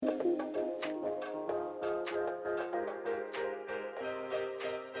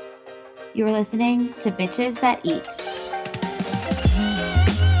You're listening to Bitches That Eat.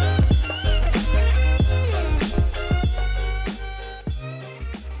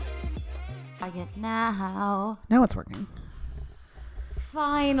 I get now. Now it's working.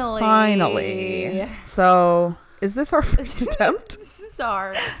 Finally. So, is this our first attempt? This is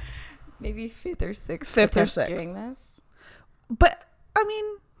our maybe fifth or sixth doing this. But, I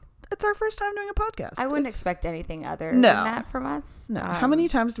mean, it's our first time doing a podcast. I wouldn't expect anything other than that from us. No. How many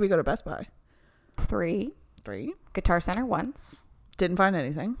times did we go to Best Buy? 3. 3. Guitar Center once. Didn't find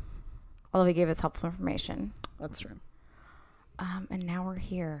anything. Although he gave us helpful information. That's true. And now we're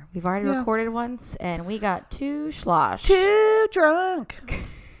here. We've already recorded once, and we got too sloshed. Too drunk.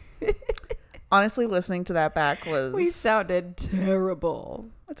 Honestly, listening to that back was... We sounded terrible.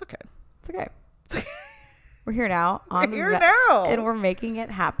 It's okay. It's okay. We're here now. We're here now. And we're making it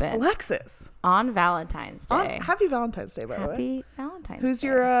happen. Alexis. On Valentine's Day. Happy Valentine's Day, by the way. Happy Valentine's Day. Who's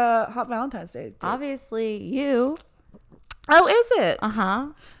your hot Valentine's Day? Obviously, you. Oh, is it? Uh-huh.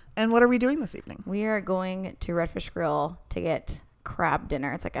 And what are we doing this evening? We are going to Redfish Grill to get crab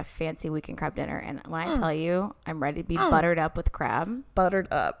dinner. It's like a fancy weekend crab dinner. And when I tell you, I'm ready to be buttered up with crab. Buttered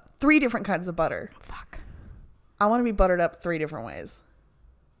up. 3 different kinds of butter. Fuck. I want to be buttered up 3 different ways.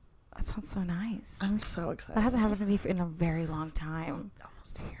 That sounds so nice. I'm so excited. That hasn't happened to me in a very long time.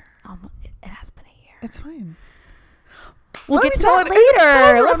 Almost a year. It has been a year. It's fine. We'll get to that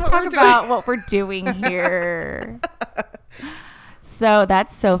later. Let's talk about what we're doing here. So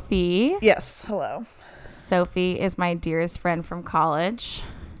that's Sophie. Yes. Hello. Sophie is my dearest friend from college.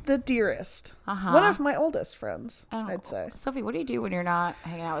 The dearest. Uh-huh. One of my oldest friends, I'd say. Sophie, what do you do when you're not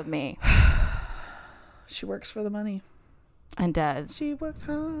hanging out with me? She works for the money. And does. She works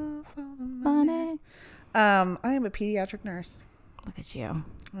hard for the money. I am a pediatric nurse. Look at you.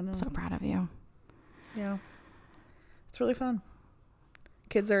 I know. I'm so proud of you. Yeah. It's really fun.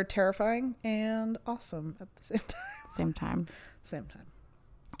 Kids are terrifying and awesome at the same time. Same time.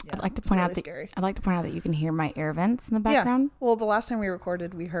 Yeah, I'd like to point out that you can hear my air vents in the background. Yeah. Well, the last time we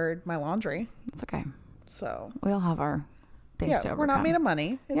recorded, we heard my laundry. It's okay. So we all have our things to overcome. We're not made of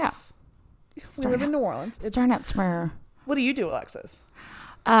money. We live in New Orleans. It's starting out smur. What do you do, Alexis?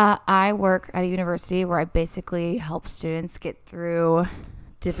 I work at a university where I basically help students get through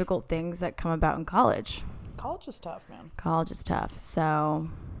difficult things that come about in college. College is tough, man. College is tough. So,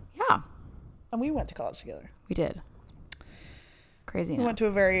 yeah. And we went to college together. We did. Crazy enough. We went to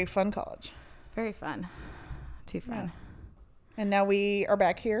a very fun college. Very fun. Too fun. Yeah. And now we are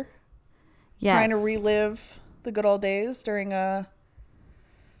back here. Yes. Trying to relive the good old days during a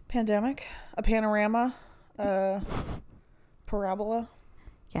pandemic, a panorama, a parabola.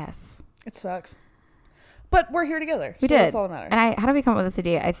 Yes. It sucks. But we're here together. We did. That's all that matters. And how did we come up with this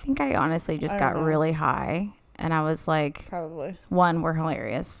idea? I think I honestly just got really high. And I was like, probably. 1, we're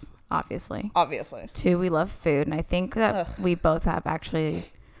hilarious. Obviously. 2, we love food. And I think that we both have actually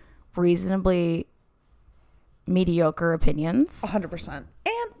reasonably mediocre opinions. 100%. And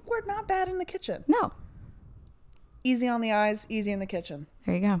we're not bad in the kitchen. No. Easy on the eyes, easy in the kitchen.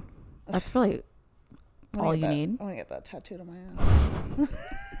 There you go. That's really all you need. I want to get that tattooed on my ass.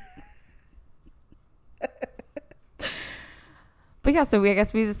 But yeah, so I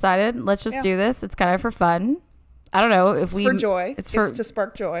guess we decided, let's just do this. It's kind of for fun. I don't know if it's for joy. It's to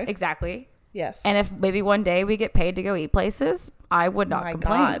spark joy. Exactly. Yes. And if maybe one day we get paid to go eat places, I would not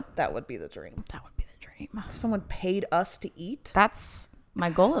complain. God, that would be the dream. That would be the dream. If someone paid us to eat. That's my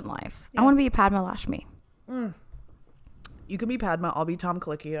goal in life. Yeah. I want to be Padma Lakshmi. You can be Padma. I'll be Tom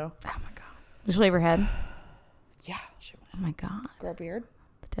Colicchio. Oh my God. Did she leave her head? Yeah. Oh my God. Grow a beard.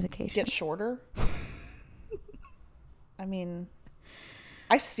 The dedication. Get shorter. I mean,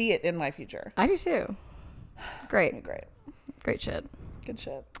 I see it in my future. I do too. Great. Great shit. Good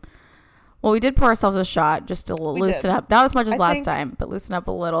shit. Well, we did pour ourselves a shot just to loosen up. Not as much as last time, but loosen up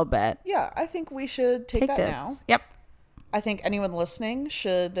a little bit. Yeah, I think we should take that this now. Yep. I think anyone listening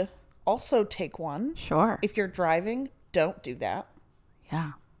should also take one. Sure. If you're driving, don't do that.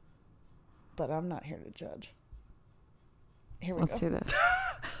 Yeah. But I'm not here to judge. Here we go. Let's do this.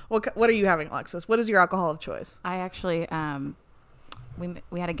 What are you having, Alexis? What is your alcohol of choice? I actually,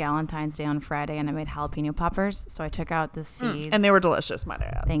 we had a Galentine's Day on Friday, and I made jalapeno poppers. So I took out the seeds. And they were delicious, might I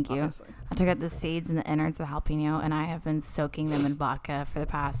add. Thank you. Obviously. I took out the seeds and the innards of the jalapeno, and I have been soaking them in vodka for the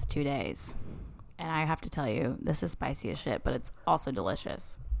past 2 days. And I have to tell you, this is spicy as shit, but it's also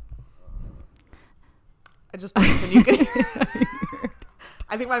delicious. I just blinked and you can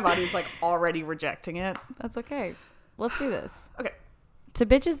I think my body's like already rejecting it. That's okay. Let's do this. Okay. To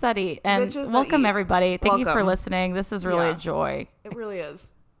Bitches That Eat. And welcome, everybody. Thank you for listening. This is really a joy. It really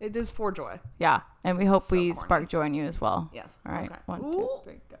is. It is for joy. Yeah. And we hope we spark joy in you as well. Yes. All right. Okay. 1, 2,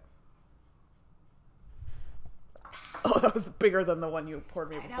 3, go. Oh, that was bigger than the one you poured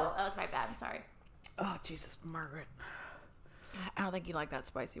me before. I know. That was my bad. I'm sorry. Oh, Jesus, Margaret. I don't think you like that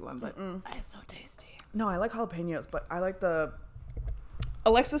spicy one, but it's so tasty. No, I like jalapenos, but I like the...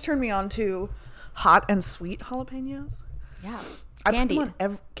 Alexis turned me on to hot and sweet jalapenos. Yeah. Candied.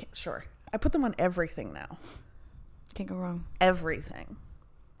 Sure. I put them on everything now. Can't go wrong. Everything.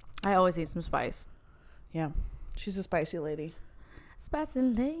 I always need some spice. Yeah. She's a spicy lady. Spicy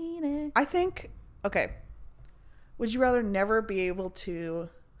lady. I think, okay. Would you rather never be able to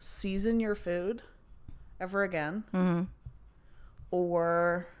season your food ever again? Mm-hmm.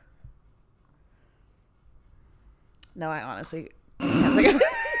 Or... No, I honestly can't think of it.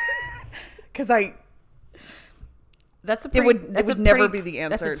 Because it would never be the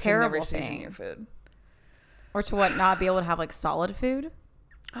answer to never season your food. Or to what, not be able to have like solid food?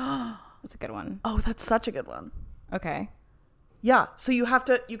 That's a good one. Oh, that's such a good one. Okay. Yeah. So you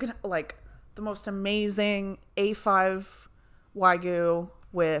can like the most amazing A5 Wagyu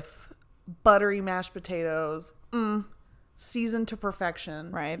with buttery mashed potatoes, seasoned to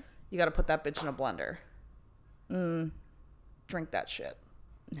perfection. Right. You got to put that bitch in a blender. Drink that shit.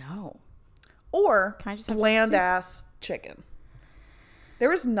 No. Or bland ass chicken.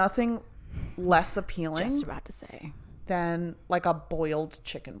 There is nothing less appealing. Just about to say. Than like a boiled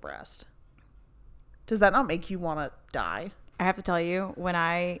chicken breast. Does that not make you want to die? I have to tell you, when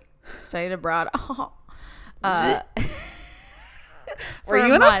I studied abroad, were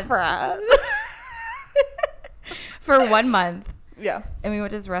you in a frat? For 1 month. Yeah. And we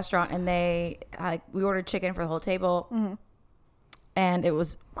went to this restaurant and we ordered chicken for the whole table. Mm-hmm. And it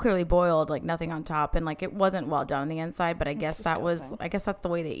was clearly boiled, like nothing on top, and like it wasn't well done on the inside, but I guess that's the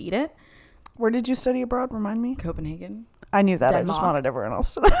way they eat it. Where did you study abroad? Remind me. Copenhagen. I knew that. Denmark. I just wanted everyone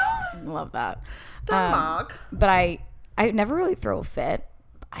else to know. Love that. Denmark. But I never really threw a fit.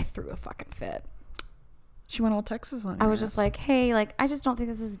 I threw a fucking fit. She went all Texas on you. I was just like, hey, like, I just don't think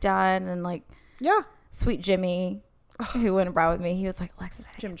this is done. And like, yeah. Sweet Jimmy, who went abroad with me, he was like, Alexis,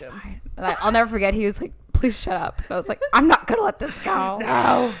 I think it's fine. And I'll never forget. He was like, please shut up. And I was like, I'm not going to let this go.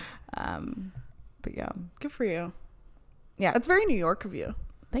 No. But yeah. Good for you. Yeah. That's very New York of you.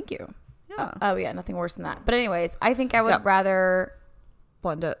 Thank you. Yeah. Oh, yeah. Nothing worse than that. But anyways, I think I would rather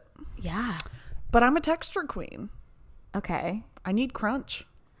blend it. Yeah. But I'm a texture queen. Okay. I need crunch.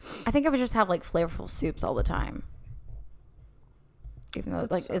 I think I would just have like flavorful soups all the time. Even though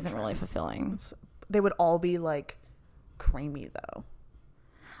it like isn't really fulfilling. They would all be like creamy though.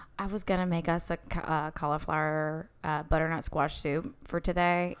 I was going to make us a cauliflower butternut squash soup for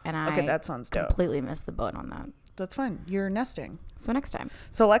today. And that sounds dope. Completely missed the boat on that. That's fine. You're nesting. So next time.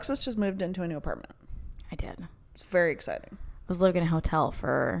 So Alexis just moved into a new apartment. I did. It's very exciting. I was living in a hotel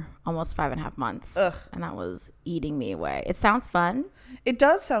for almost 5.5 months. Ugh. And that was eating me away. It sounds fun. It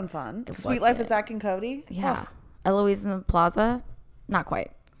does sound fun. Sweet Life of Zach and Cody. Yeah. Ugh. Eloise in the Plaza. Not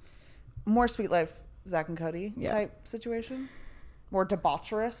quite. More Sweet Life Zach and Cody type situation. More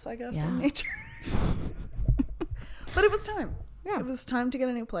debaucherous, I guess, in nature. But it was time. Yeah. It was time to get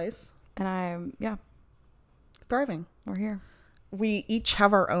a new place. And I'm, thriving. We're here. We each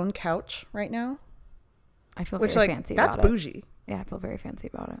have our own couch right now. I feel very fancy about it. That's bougie. Yeah, I feel very fancy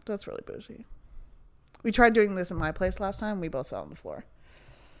about it. That's really bougie. We tried doing this in my place last time. We both sat on the floor.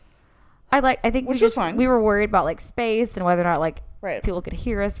 I think which was fine. We were worried about like space and whether or not like people could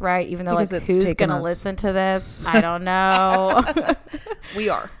hear us right, even though because like who's gonna listen to this? I don't know. We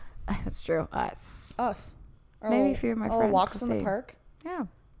are. That's true. Us. Maybe a few of my friends. Walks in the park. Yeah.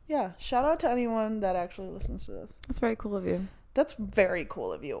 Yeah. Shout out to anyone that actually listens to this. That's very cool of you. That's very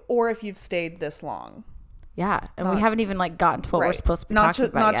cool of you. Or if you've stayed this long. Yeah. And we haven't even like gotten to what we're supposed to be talking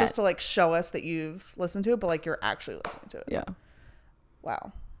about not yet. just to like show us that you've listened to it, but like you're actually listening to it. Yeah.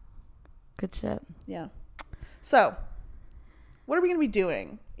 Wow. Good shit. Yeah. So, what are we going to be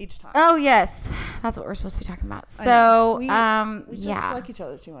doing each time? Oh, yes. That's what we're supposed to be talking about. So, we just like each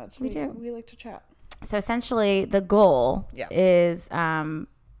other too much. We do. We like to chat. So, essentially, the goal is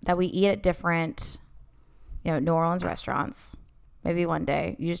that we eat at different, New Orleans restaurants. Maybe one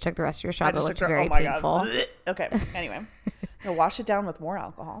day. You just took the rest of your shot. It looked very painful. God. Okay. Anyway. Wash it down with more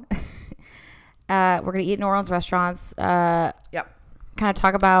alcohol. We're going to eat at New Orleans restaurants. Yep. Kind of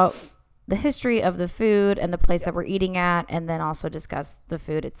talk about the history of the food and the place that we're eating at, and then also discuss the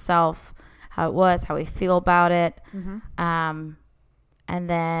food itself, how it was, how we feel about it, and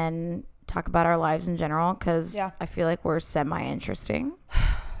then talk about our lives in general, because I feel like we're semi-interesting.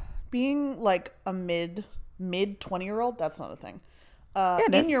 Being like a mid 20-year-old, that's not a thing.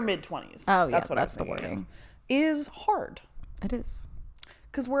 In your mid-20s, that's what that's the wording. Is hard. It is.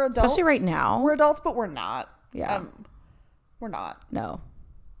 Because we're adults. Especially right now. We're adults, but we're not. Yeah. We're not. No.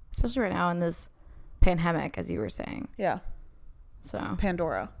 Especially right now in this pandemic, as you were saying. Yeah. So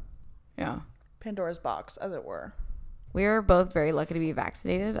Pandora. Yeah. Pandora's box, as it were. We are both very lucky to be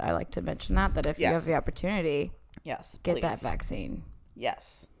vaccinated. I like to mention that if you have the opportunity, yes, get please. that vaccine.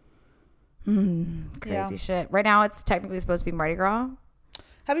 Yes. Crazy shit. Right now, it's technically supposed to be Mardi Gras.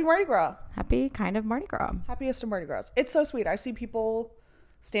 Happy Mardi Gras. Happy kind of Mardi Gras. Happiest of Mardi Gras. It's so sweet. I see people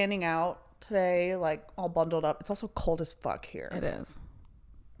standing out today, like all bundled up. It's also cold as fuck here. It is.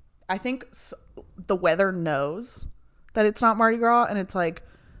 I think the weather knows that it's not Mardi Gras, and it's like,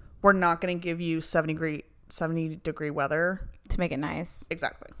 we're not going to give you 70 degree weather to make it nice.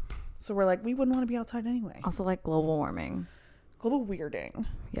 Exactly. So we're like, we wouldn't want to be outside anyway. Also, like global warming. Global weirding.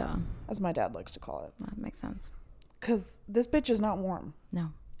 Yeah. As my dad likes to call it. That makes sense. Because this bitch is not warm.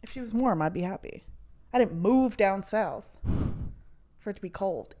 No. If she was warm, I'd be happy. I didn't move down south for it to be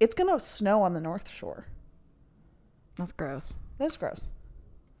cold. It's going to snow on the North Shore. That's gross. That's gross.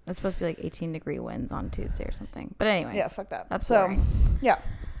 It's supposed to be like 18-degree winds on Tuesday or something. But anyways. Yeah, fuck that. That's boring. Yeah.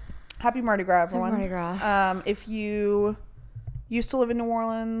 Happy Mardi Gras, everyone. Happy Mardi Gras. If you used to live in New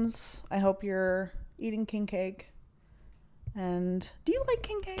Orleans, I hope you're eating king cake. And do you like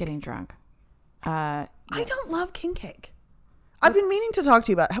king cake? Getting drunk. Yes. I don't love king cake. I've been meaning to talk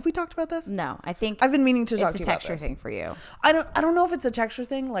to you about. Have we talked about this? No, I think I've been meaning to talk to you about it's a texture thing for you. I don't know if it's a texture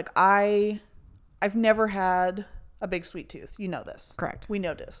thing. Like I've never had a big sweet tooth. You know this. Correct. We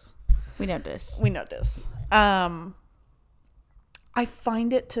know this. We know this. We know this. I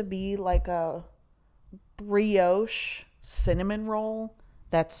find it to be like a brioche cinnamon roll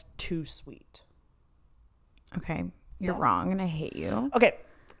that's too sweet. Okay. You're wrong, and I hate you. Okay.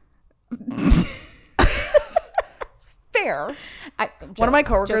 Fair. Jokes, one of my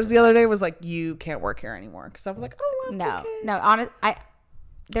coworkers the other day was like, "You can't work here anymore," because I was like, "I don't love cake." No.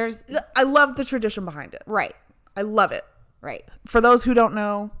 I love the tradition behind it. Right. I love it. Right. For those who don't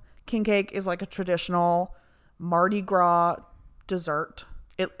know, king cake is like a traditional Mardi Gras dessert.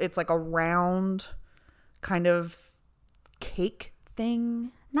 It's like a round kind of cake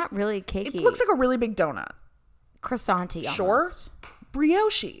thing. Not really cakey. It looks like a really big donut. Croissant-y almost. Sure.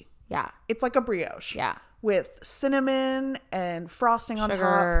 Brioche. Yeah. It's like a brioche. Yeah. With cinnamon and frosting on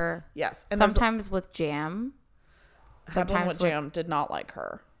Sugar. top. Yes. And sometimes with jam. Sometimes with jam. Did not like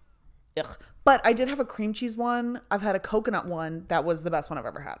her. Ugh. But I did have a cream cheese one. I've had a coconut one. That was the best one I've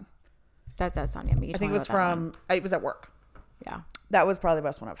ever had. That does sound yummy. I think it was it was at work. Yeah. That was probably the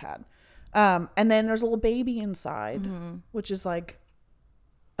best one I've had. And then there's a little baby inside, which is like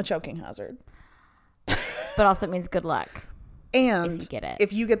a choking hazard. But also it means good luck. And if you get it.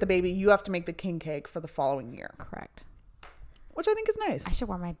 If you get the baby, you have to make the king cake for the following year. Correct. Which I think is nice. I should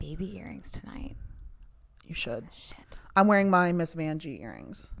wear my baby earrings tonight. You should. Shit. I'm wearing my Miss Van G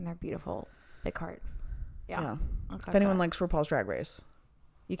earrings. And they're beautiful. Big heart. Yeah. If anyone likes RuPaul's Drag Race.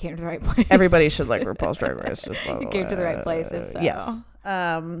 You came to the right place. Everybody should like RuPaul's Drag Race. You came to the right place if so. Yes.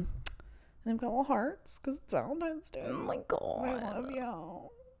 And they've got little hearts because it's Valentine's Day. Oh my God. I love you.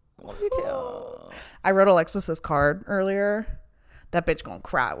 Love you too. I wrote Alexis this card earlier. That bitch gonna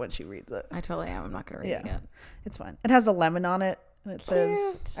cry when she reads it. I totally am. I'm not gonna read it yet. It's fine. It has a lemon on it, and it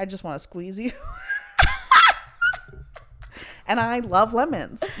says, "I just want to squeeze you." And I love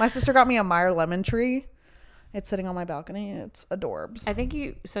lemons. My sister got me a Meyer lemon tree. It's sitting on my balcony. It's adorbs. I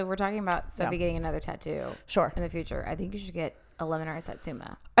think so we're talking about Sophie getting another tattoo. Sure. In the future. I think you should get a lemon or a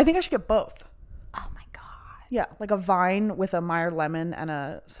satsuma. I think I should get both. Oh my God. Yeah, like a vine with a Meyer lemon and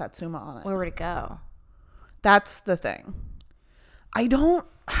a satsuma on it. Where would it go? That's the thing. I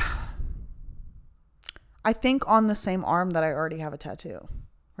think on the same arm that I already have a tattoo,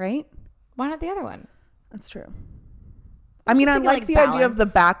 right? Why not the other one? That's true. I mean, I like the idea of the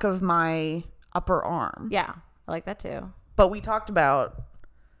back of my upper arm. Yeah, I like that too. But we talked about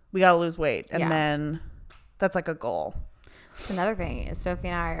we got to lose weight, and then that's like a goal. It's another thing is Sophie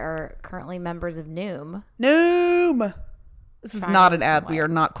and I are currently members of Noom. Noom! This is not an ad. We are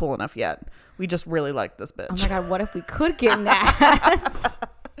not cool enough yet. We just really like this bitch. Oh my God, what if we could get in that?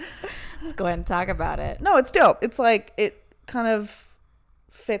 Let's go ahead and talk about it. No, it's dope. It's like it kind of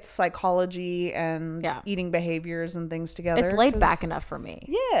fits psychology and eating behaviors and things together. It's laid back enough for me.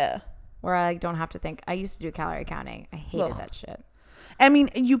 Yeah. Where I don't have to think. I used to do calorie counting. I hated that shit. I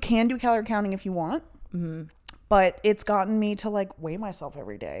mean, you can do calorie counting if you want. Mm-hmm. But it's gotten me to like weigh myself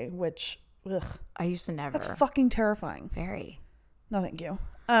every day, which I used to never. That's fucking terrifying. Very. No, thank you.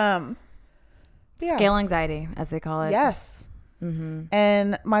 Scale anxiety, as they call it. Yes. Mm-hmm.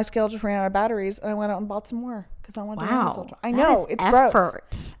 And my scale just ran out of batteries, and I went out and bought some more because I wanted to weigh myself. I know it's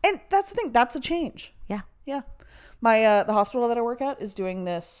gross. And that's the thing. That's a change. Yeah. Yeah. My the hospital that I work at is doing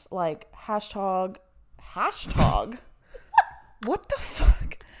this like hashtag. What the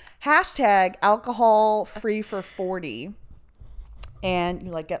fuck? Hashtag alcohol free for 40. And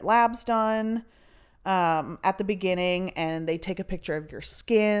you like get labs done at the beginning, and they take a picture of your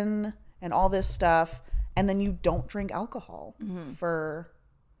skin and all this stuff. And then you don't drink alcohol for...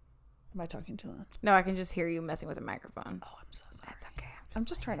 Am I talking to him? No, I can just hear you messing with a microphone. Oh, I'm so sorry. That's okay. I'm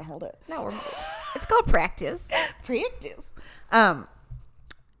just trying to hold it. No, it's called practice. Practice.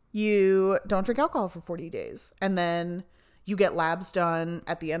 You don't drink alcohol for 40 days. And then you get labs done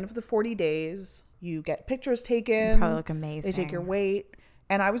at the end of the 40 days. You get pictures taken. You probably look amazing. They take your weight.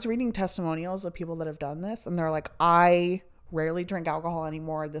 And I was reading testimonials of people that have done this. And they're like, I rarely drink alcohol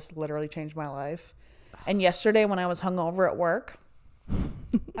anymore. This literally changed my life. And yesterday when I was hungover at work,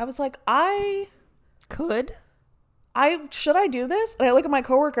 I was like, should I do this? And I look at my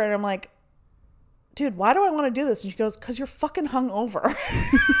coworker and I'm like, dude, why do I want to do this? And she goes, because you're fucking hungover.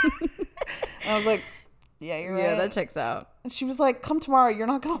 I was like, yeah, you're right. Yeah, that checks out. And she was like, come tomorrow. You're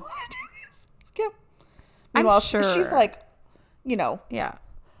not going to want to do this. I was like, yeah. Meanwhile, I'm sure. She's like, you know, yeah,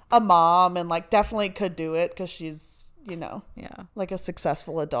 a mom and like definitely could do it because she's, you know, yeah, like a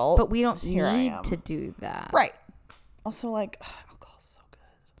successful adult. But we don't Here I need am. to do that. Right. Also, like, alcohol's so good.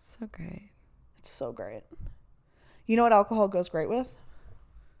 So great. It's so great. You know what alcohol goes great with?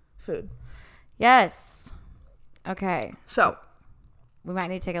 Food. Yes. Okay. So we might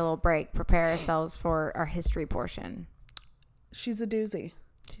need to take a little break, prepare ourselves for our history portion. she's a doozy.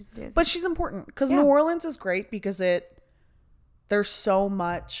 She's a doozy. But she's important because Yeah. New Orleans is great because there's so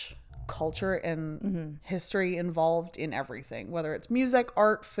much culture and history involved in everything, whether it's music,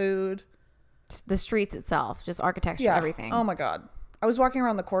 art, food. The streets itself, just architecture, Yeah. everything. Oh my God. I was walking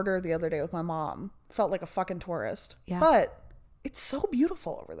around the corridor the other day with my mom. Felt like a fucking tourist. Yeah. But it's so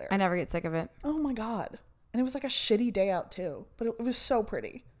beautiful over there. I never get sick of it. Oh my God. And it was like a shitty day out too. But it was so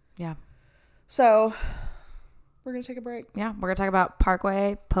pretty. Yeah. So we're going to take a break. Yeah. We're going to talk about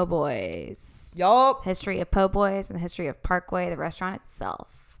Parkway Poboys. Yup. History of Poboys and the history of Parkway, the restaurant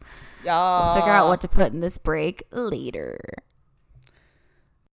itself. Yeah. We'll figure out what to put in this break later.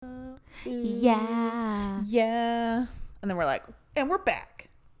 Yeah. Yeah. And then we're like, and we're back.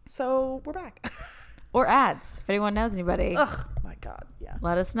 So we're back. Or ads. If anyone knows anybody, Ugh. My God. Yeah.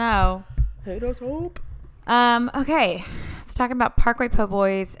 let us know. Hate us hope. Okay. So talking about Parkway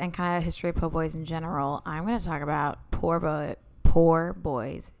Poboys and kind of history of Poboys in general, I'm going to talk about poor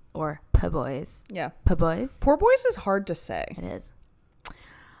boys or Poboys. Yeah. Poboys. Poor boys is hard to say. It is.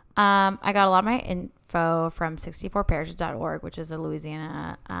 I got a lot of my info from 64parishes.org, which is a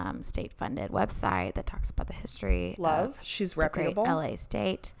Louisiana state-funded website that talks about the history Love. of She's the reputable. great LA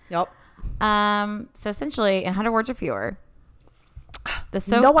state. Yep. So essentially, in 100 words or fewer, the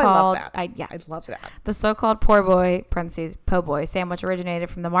You know so-called I love that. yeah, I love that. the so-called poor boy (po' boy) sandwich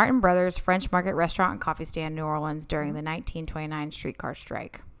originated from the Martin Brothers French Market restaurant and coffee stand in New Orleans during the 1929 streetcar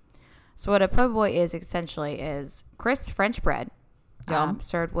strike. So what a po' boy is essentially is crisp French bread.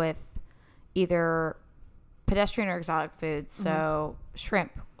 Served with either pedestrian or exotic foods. So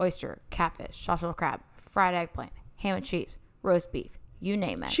shrimp, oyster, catfish, soft shell crab, fried eggplant, ham and cheese, roast beef, you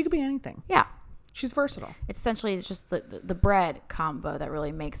name it. She could be anything. Yeah. She's versatile. It's essentially just the bread combo that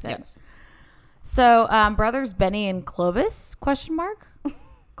really makes it. Yes. So brothers Benny and Clovis, question mark?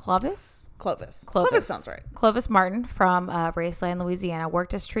 Clovis? Clovis. Clovis sounds right. Clovis Martin from Raceland, Louisiana,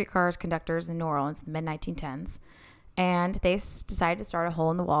 worked as streetcars conductors in New Orleans in the mid-1910s. And they decided to start a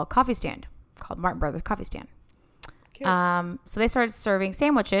hole-in-the-wall coffee stand called Martin Brothers Coffee Stand. Cute. So they started serving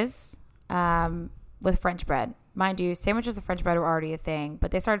sandwiches with French bread. Mind you, sandwiches with French bread were already a thing,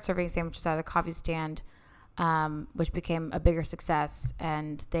 but they started serving sandwiches out of the coffee stand, which became a bigger success.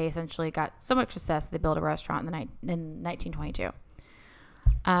 And they essentially got so much success they built a restaurant in 1922.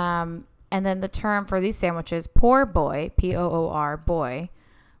 And then the term for these sandwiches, poor boy, P-O-O-R, boy,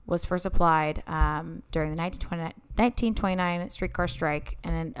 was first applied during the 1929 streetcar strike,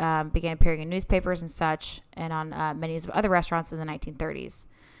 and then began appearing in newspapers and such, and on menus of other restaurants in the 1930s.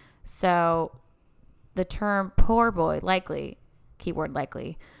 So the term poor boy, likely, keyword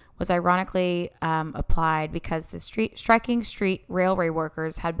likely, was ironically applied because the striking street railway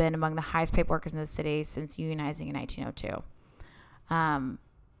workers had been among the highest paid workers in the city since unionizing in 1902. And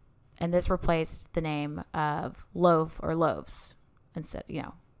this replaced the name of loaf or loaves instead,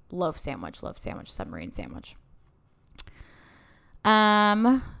 loaf sandwich, submarine sandwich.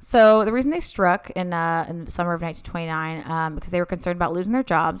 So the reason they struck in the summer of 1929, because they were concerned about losing their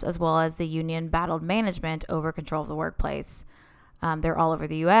jobs, as well as the union battled management over control of the workplace. They're all over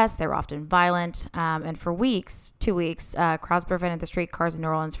the U.S. They were often violent. And for 2 weeks, crowds prevented the streetcars in New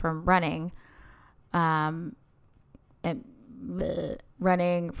Orleans from running from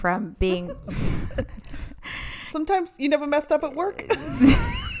being... Sometimes you never messed up at work.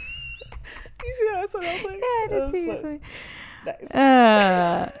 You see that SNL thing? Yeah, I did see so it.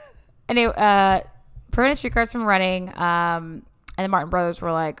 nice. Anyway, prevented streetcars from running. And the Martin brothers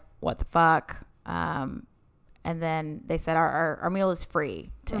were like, what the fuck? And then they said, our meal is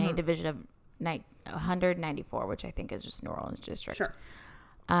free to any division of 194, which I think is just New Orleans district. Sure.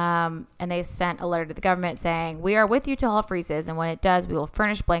 And they sent a letter to the government saying, we are with you till hell freezes, and when it does, we will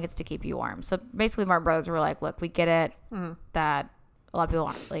furnish blankets to keep you warm. So basically, the Martin brothers were like, look, we get it that a lot of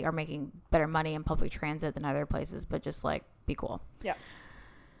people are making better money in public transit than other places, but just like be cool. Yeah.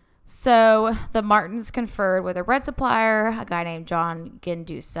 So the Martins conferred with a bread supplier, a guy named John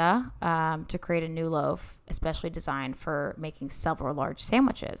Gindusa, to create a new loaf, especially designed for making several large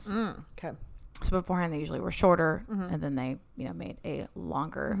sandwiches. Okay. So beforehand, they usually were shorter, and then they, made a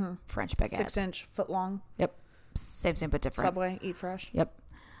longer French baguette. 6-inch, foot long. Yep. Same, but different. Subway, eat fresh. Yep.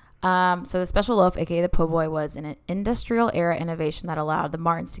 So the special loaf, aka the po' boy, was an industrial era innovation that allowed the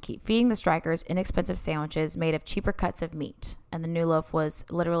Martins to keep feeding the strikers inexpensive sandwiches made of cheaper cuts of meat. And the new loaf was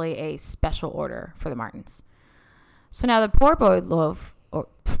literally a special order for the Martins. So now the poor boy loaf, I'm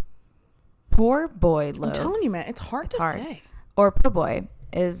telling you, man, it's hard to say. Or po' boy,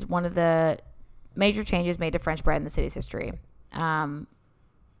 is one of the major changes made to French bread in the city's history.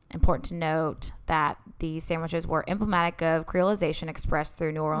 Important to note that the sandwiches were emblematic of creolization expressed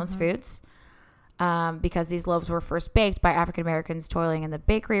through New Orleans foods, because these loaves were first baked by African Americans toiling in the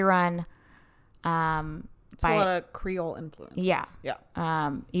bakery run. It's a lot of Creole influences. Yeah.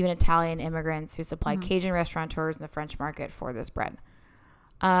 Yeah. Even Italian immigrants who supplied Cajun restaurateurs in the French market for this bread.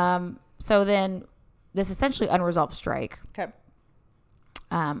 So then this essentially unresolved strike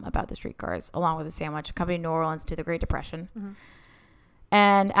about the streetcars, along with the sandwich, accompanied New Orleans to the Great Depression.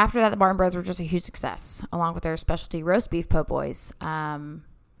 And after that, the Martin brothers were just a huge success, along with their specialty roast beef po' boys. And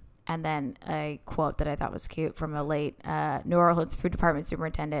then a quote that I thought was cute from a late New Orleans food department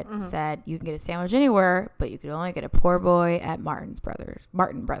superintendent said, "You can get a sandwich anywhere, but you can only get a poor boy at Martin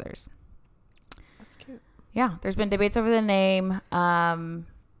Brothers." That's cute. Yeah, there's been debates over the name. One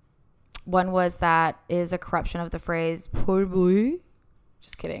was that is a corruption of the phrase poor boy.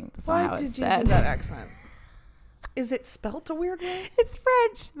 Just kidding. That's not how it's said. Why did you do that accent? Is it spelled a weird way? It's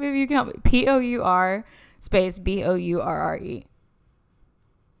French. Maybe you can help me. P-O-U-R space B-O-U-R-R-E.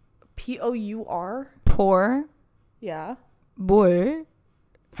 P-O-U-R? Poor. Yeah. Boy.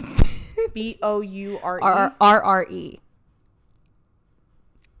 B-O-U-R-E? R-R-E.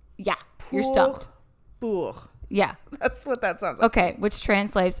 Yeah. You're stumped. Bour. Yeah. That's what that sounds like. Okay. Which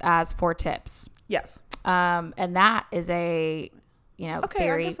translates as 4 tips. Yes. And that is a,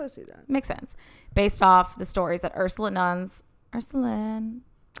 theory. I guess I see that. Makes sense. Based off the stories that Ursuline, that's where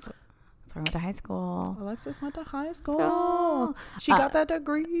I went to high school. Alexis went to high school. She got that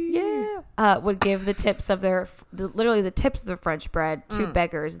degree. Yeah. Would give the tips of literally the tips of the French bread to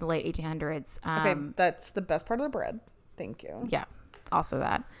beggars in the late 1800s. Okay, that's the best part of the bread. Thank you. Yeah. Also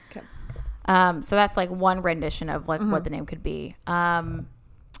that. Okay. So that's like one rendition of like what the name could be. And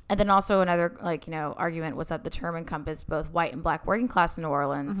then also another argument was that the term encompassed both white and black working class in New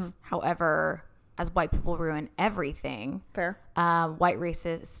Orleans. However, as white people ruin everything, fair. White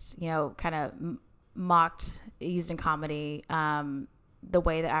racists, kind of mocked, used in comedy, the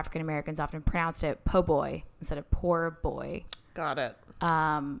way that African Americans often pronounced it, po' boy instead of poor boy. Got it.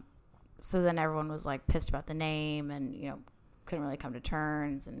 So then everyone was like pissed about the name, and couldn't really come to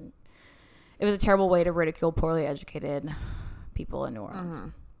terms, and it was a terrible way to ridicule poorly educated people in New Orleans.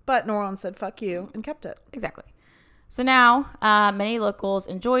 But New Orleans said "fuck you" and kept it. Exactly. So now, many locals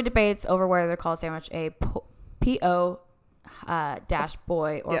enjoy debates over whether to call a sandwich a P-O dash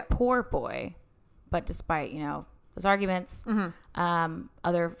boy or poor boy. But despite, those arguments,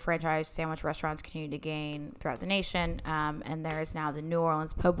 other franchise sandwich restaurants continue to gain throughout the nation. And there is now the New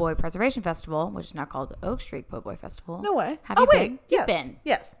Orleans Po' Boy Preservation Festival, which is now called the Oak Street Po' Boy Festival. No way. Have you been? Yes. You've been.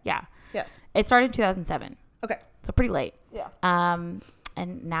 Yes. Yeah. Yes. It started in 2007. Okay. So pretty late. Yeah.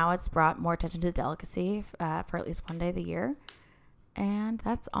 And now it's brought more attention to the delicacy for at least one day of the year. And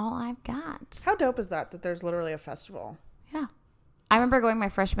that's all I've got. How dope is that there's literally a festival? Yeah. I remember going my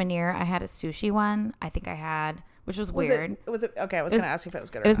freshman year. I had a sushi one. I think I had, which was weird. Was it okay? I was going to ask you if it was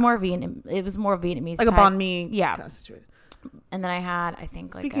good or It was not. more Vietnamese. Like type. a banh mi kind of situation. And then I had, I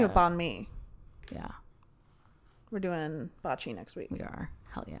think, Speaking of banh mi. Yeah. We're doing bocce next week. We are.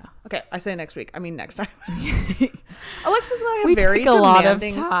 Hell yeah. Okay, I say next week. I mean next time. Alexis and I have we very take a lot of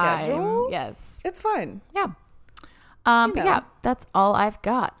demanding time. schedule. Yes. It's fine. Yeah. But yeah, that's all I've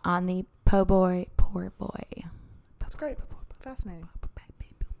got on the po' boy, poor boy. That's great. Fascinating.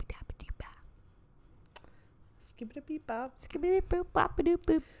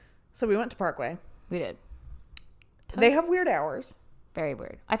 So we went to Parkway. We did. They have weird hours. Very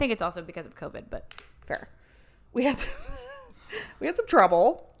weird. I think it's also because of COVID, but Fair. We had some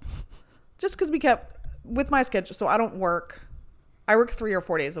trouble just because we kept with my schedule. So I work 3 or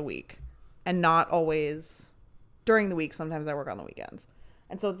 4 days a week, and not always during the week. Sometimes I work on the weekends.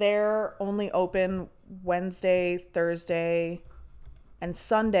 And so they're only open Wednesday, Thursday, and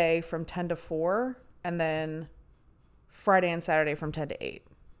Sunday from 10 to 4, and then Friday and Saturday from 10 to 8.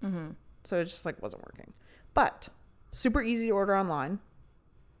 Mm-hmm. So it just like wasn't working. But super easy to order online.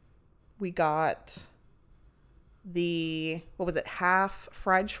 We got half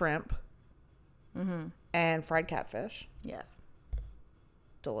fried shrimp and fried catfish. yes.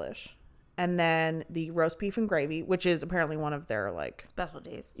 Delish. And then the roast beef and gravy, which is apparently one of their like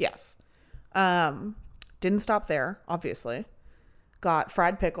Specialties. yes. Didn't stop there, obviously. Got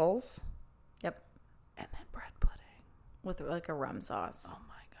fried pickles. Yep. And then bread pudding. With like a rum sauce. Oh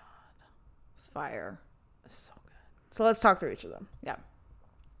my God. It's fire. It's so good. So let's talk through each of them. Yeah.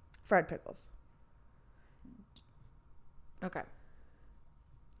 Fried pickles. Okay.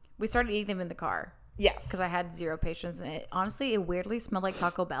 We started eating them in the car. Yes. Because I had zero patience. And it weirdly smelled like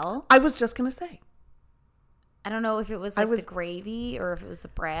Taco Bell. I was just going to say. I don't know if it was like the gravy or if it was the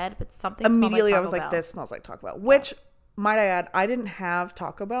bread, but something Immediately smelled like Taco I was Bell. like, this smells like Taco Bell. Which, might I add, I didn't have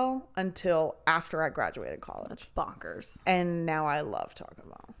Taco Bell until after I graduated college. That's bonkers. And now I love Taco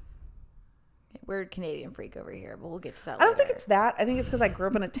Bell. We're Canadian freak over here, but we'll get to that later. I don't think it's that. I think it's because I grew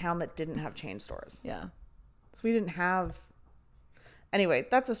up in a town that didn't have chain stores. Yeah. So we didn't have... Anyway,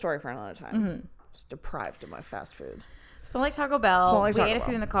 that's a story for another time. Mm-hmm. I was deprived of my fast food. Smelled like Taco Bell. We ate a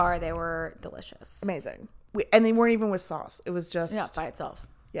few in the car. They were delicious. Amazing. And they weren't even with sauce. It was just... Yeah, by itself.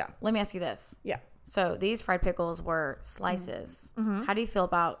 Yeah. Let me ask you this. Yeah. So these fried pickles were slices. Mm-hmm. How do you feel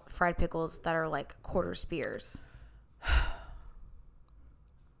about fried pickles that are like quarter spears?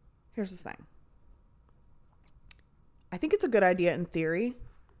 Here's the thing. I think it's a good idea in theory,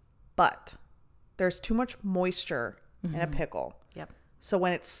 but there's too much moisture in a pickle. Yep. So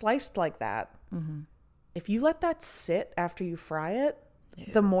when it's sliced like that, if you let that sit after you fry it,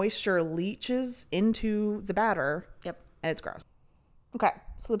 the moisture leaches into the batter. Yep. And it's gross. Okay.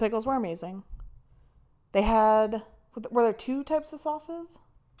 So the pickles were amazing. They had, were there 2 types of sauces?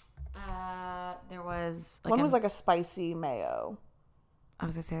 There was one was like a spicy mayo. I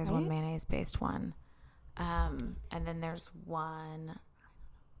was gonna say there's one mayonnaise based one. And then there's one.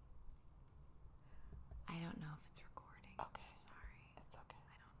 I don't know if it's recording. Okay. So sorry. It's okay.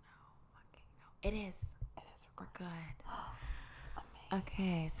 I don't know. It is. It is recording. We're good.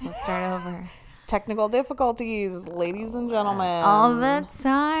 Okay, so let's start over. Technical difficulties, ladies and gentlemen. All the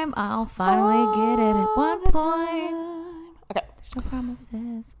time. I'll finally get it at one point. Okay. There's no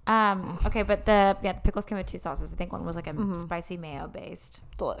promises. Okay, but the pickles came with 2 sauces. I think one was like a spicy mayo based.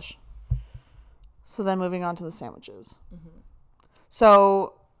 Delish. So then moving on to the sandwiches. Mm-hmm.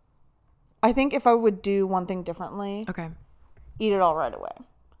 So I think if I would do one thing differently, eat it all right away.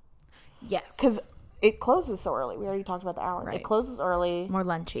 Yes. Because it closes so early. We already talked about the hour. Right. It closes early. More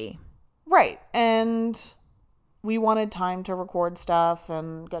lunchy. Right. And we wanted time to record stuff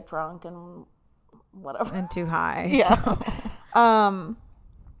and get drunk and whatever. And too high. Yeah. So.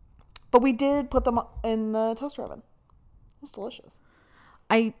 But we did put them in the toaster oven. It was delicious.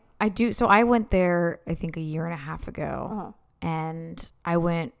 I do. So I went there, I think, a year and a half ago, and I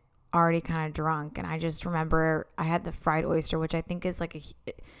went already kind of drunk. And I just remember I had the fried oyster, which I think is like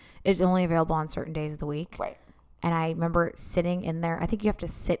it's only available on certain days of the week. Right. And I remember sitting in there. I think you have to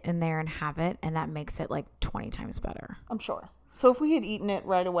sit in there and have it, and that makes it like 20 times better. I'm sure. So if we had eaten it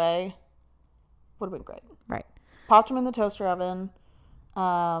right away, would have been great. Right. Popped them in the toaster oven.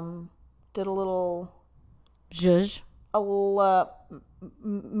 Did a little... Zhuzh. A little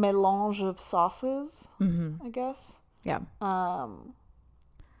melange of sauces, I guess. Yeah.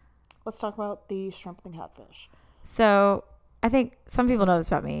 Let's talk about the shrimp and catfish. So I think some people know this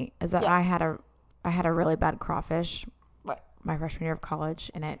about me, is that I had a really bad crawfish my freshman year of college,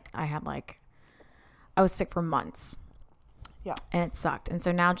 and I was sick for months. Yeah. And it sucked. And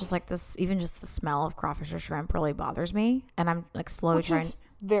so now just like this, even just the smell of crawfish or shrimp really bothers me. And I'm like slowly trying. Is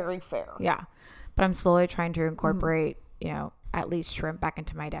very fair. Yeah. But I'm slowly trying to incorporate, at least shrimp back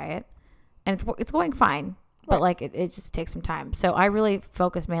into my diet. And it's going fine, but like it just takes some time. So I really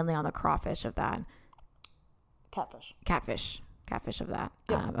focus mainly on the crawfish of that. Catfish of that,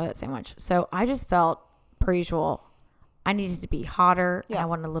 of that sandwich. So I just felt, per usual, I needed to be hotter and I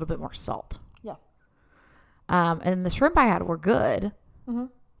wanted a little bit more salt. Yeah. And the shrimp I had were good. Mm-hmm.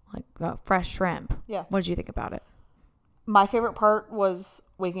 Like fresh shrimp. Yeah. What did you think about it? My favorite part was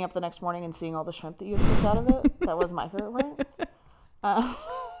waking up the next morning and seeing all the shrimp that you had cooked out of it. That was my favorite part.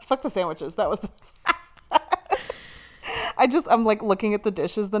 Fuck the sandwiches. That was the best. I'm like looking at the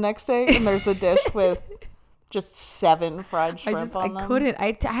dishes the next day, and there's a dish with just 7 fried shrimp on them. I couldn't.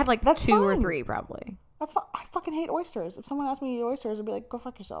 I had like That's 2 or fine. 3 probably. That's fine. I fucking hate oysters. If someone asked me to eat oysters, I'd be like, go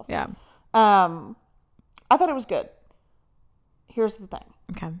fuck yourself. Yeah. I thought it was good. Here's the thing.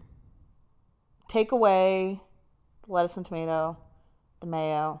 Okay. Take away the lettuce and tomato, the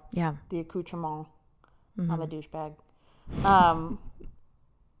mayo, Yeah. the accoutrement. Mm-hmm. I'm a douchebag. I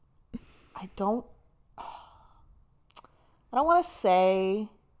don't want to say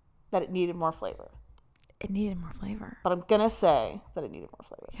that it needed more flavor. It needed more flavor. But I'm going to say that it needed more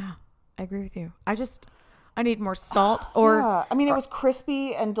flavor. Yeah. I agree with you. I need more salt or Yeah. I mean, it was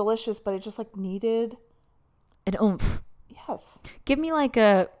crispy and delicious, but it just like needed an oomph. Yes. Give me like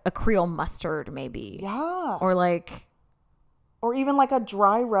a Creole mustard maybe. Yeah. Or even like a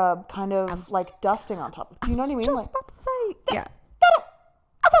dry rub kind of like dusting on top of. You know what I mean? Just about to say. Yeah.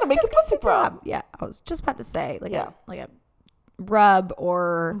 I thought it made the pussy throb. Yeah. I was just about to say like a rub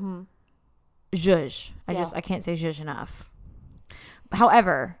or zhuzh. I can't say zhuzh enough.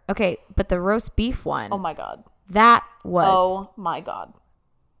 However, okay, but the roast beef one. Oh my God. That was. Oh my God.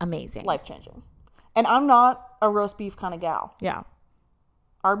 Amazing. Life changing. And I'm not a roast beef kind of gal. Yeah.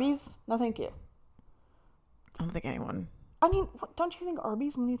 Arby's? No, thank you. I don't think anyone. I mean, don't you think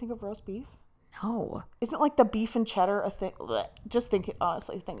Arby's when you think of roast beef? No. Isn't like the beef and cheddar a thing? Just thinking,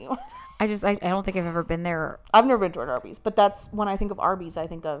 honestly, thinking. I don't think I've ever been there. I've never been to an Arby's, but that's when I think of Arby's, I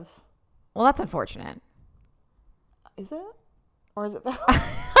think of. Well, that's unfortunate. Is it? Or is it?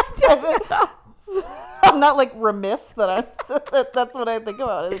 I'm not like remiss that that's what I think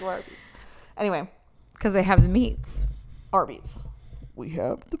about. I think of Arby's. Anyway. Because they have the meats. Arby's. We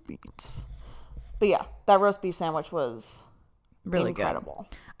have the meats. But yeah, that roast beef sandwich was really incredible.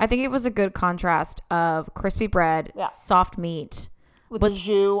 Good. I think it was a good contrast of crispy bread, soft meat. With the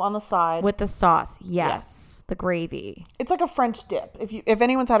jus on the side. With the sauce. Yes. The gravy. It's like a French dip. If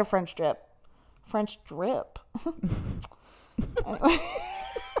anyone's had a French drip. Anyway.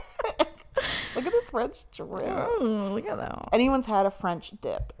 Look at this French drip. Look at that. Anyone's had a French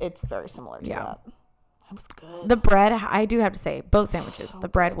dip. It's very similar to that. It was good. The bread, I do have to say, both sandwiches, the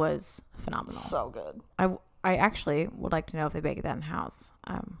bread was phenomenal. So good. I actually would like to know if they bake that in house.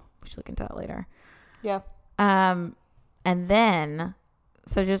 We should look into that later. Yeah. And then,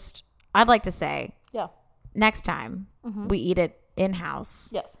 I'd like to say, next time we eat it in house.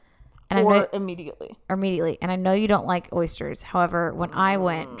 Yes. And immediately. And I know you don't like oysters. However, when I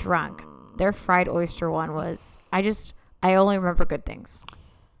went drunk, their fried oyster one was, I only remember good things.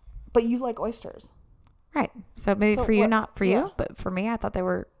 But you like oysters. Right. So maybe for you, not for you. But for me, I thought they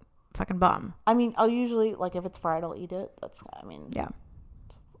were fucking bomb. I mean, I'll usually, like, if it's fried, I'll eat it. Yeah.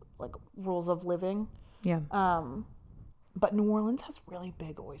 Like, rules of living. Yeah. But New Orleans has really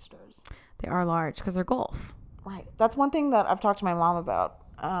big oysters. They are large because they're Gulf. Right. That's one thing that I've talked to my mom about.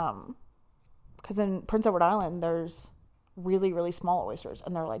 Because in Prince Edward Island, there's really, really small oysters.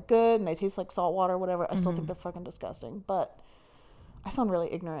 And they're, like, good. And they taste like salt water, whatever. I still think they're fucking disgusting. But I sound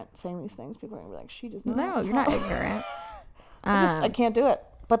really ignorant saying these things. People are going to be like, she does not. No, you're not ignorant. I can't do it.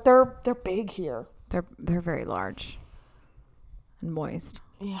 But they're big here. They're very large and moist.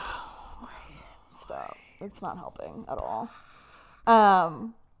 Yeah. Stop. It's not helping at all.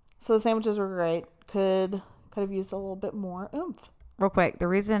 So the sandwiches were great. Could have used a little bit more oomph. Real quick, the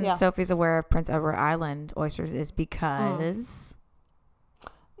reason Sophie's aware of Prince Edward Island oysters is because...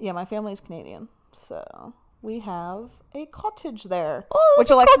 Yeah, my family's Canadian. So we have a cottage there. Oh, which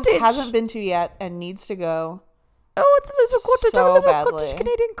Alexis hasn't been to yet and needs to go. Oh, it's a little cottage. So a little badly. Cottage,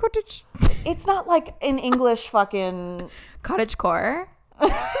 Canadian cottage. It's not like an English fucking... Cottage core.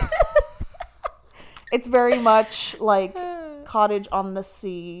 It's very much like cottage on the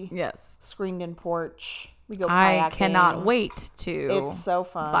sea. Yes. Screened in porch. We go kayaking. I cannot wait to... It's so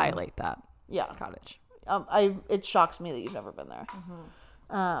fun. Violate that. Yeah. Cottage. It shocks me that you've never been there.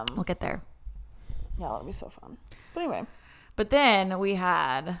 We'll get there. Yeah, that'll be so fun. But anyway. But then we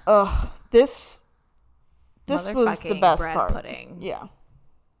had... This was the best bread part. Pudding. Yeah.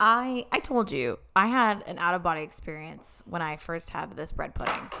 I told you, I had an out-of-body experience when I first had this bread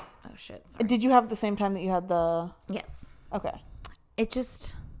pudding. Oh, shit. Sorry. Did you have it the same time that you had the... Yes. Okay.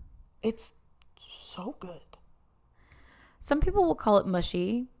 It's so good. Some people will call it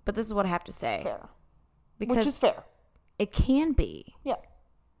mushy, but this is what I have to say. Fair. Because which is fair. It can be. Yeah.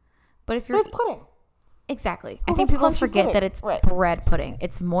 But if you're... But it's pudding. Exactly. I think people forget pudding. That it's bread pudding.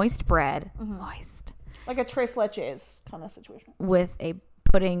 It's moist bread. Moist. Like a tres leches kind of situation. With a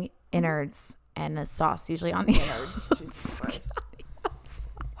pudding innards and a sauce usually on the innards. Jesus Christ.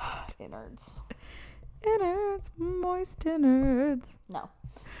 Innards. Innards. Moist innards. No.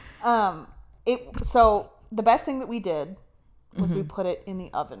 So the best thing that we did was we put it in the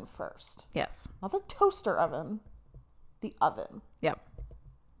oven first. Yes. Not the toaster oven, the oven. Yep.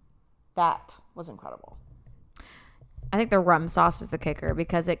 That was incredible. I think the rum sauce is the kicker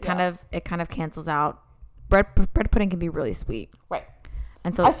because it kind of cancels out. Bread pudding can be really sweet. Right.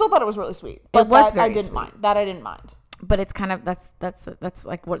 And so I still thought it was really sweet. But it was I very didn't sweet. mind. That I didn't mind. But it's kind of that's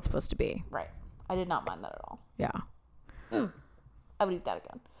like what it's supposed to be. Right. I did not mind that at all. Yeah. I would eat that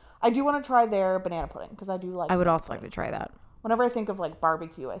again. I do want to try their banana pudding because I do like. I would also like to try that. Whenever I think of like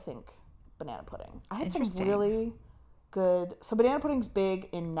barbecue, I think banana pudding. I had some really good. So banana pudding's big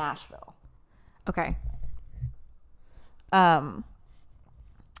in Nashville. Okay.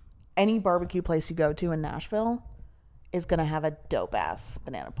 Any barbecue place you go to in Nashville is gonna have a dope ass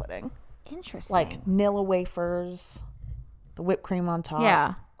banana pudding. Interesting. Like Nilla wafers, the whipped cream on top.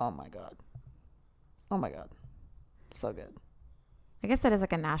 Yeah. Oh my god. Oh my god. So good. I guess that is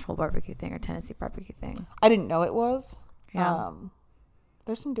like a Nashville barbecue thing or Tennessee barbecue thing. I didn't know it was. Yeah.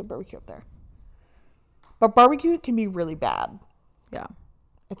 There's some good barbecue up there. But barbecue can be really bad. Yeah.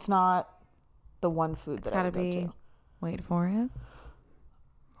 It's not the one food that I would go to. Wait for it.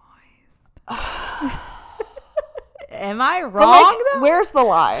 Moist. Am I wrong? Where's the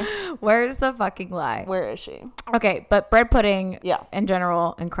lie? Where's the fucking lie? Where is she? Okay, but bread pudding, Yeah. in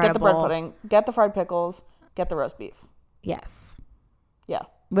general, incredible. Get the bread pudding. Get the fried pickles. Get the roast beef. Yes. Yeah.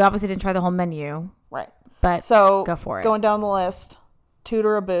 We obviously didn't try the whole menu, Right. but So go for it. Going down the list, toot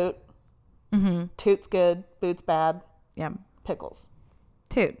or a boot. Mm-hmm. Toot's good. Boot's bad. Yeah. Pickles.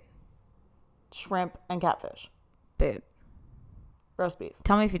 Toot. Shrimp and catfish. Boot. Roast beef.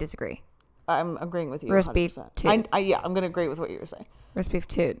 Tell me if you disagree. I'm agreeing with you. Roast beef, 100%. toot. Yeah, I'm going to agree with what you were saying. Roast beef,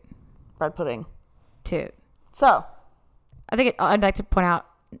 toot. Bread pudding. Toot. So. I think I'd like to point out,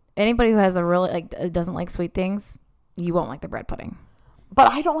 anybody who has a really, doesn't like sweet things, you won't like the bread pudding.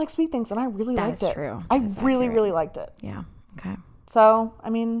 But I don't like sweet things, and I really liked it. That is true. I That's really, accurate. really liked it. Yeah. Okay. So, I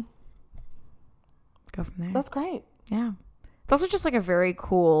mean. Go from there. That's great. Yeah. It's also just like a very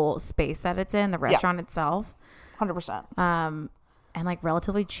cool space that it's in, the restaurant itself. 100%. And like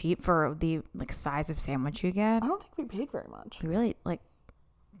relatively cheap for the like size of sandwich you get. I don't think we paid very much. We really like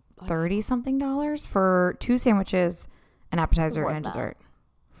 $30 something for 2 sandwiches, an appetizer, and a dessert.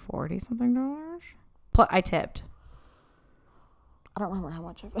 $40 something. Plus, I tipped. I don't remember how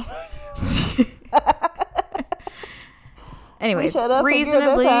much I paid. Anyways,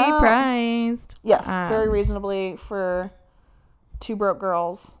 reasonably priced. Yes, very reasonably for 2 broke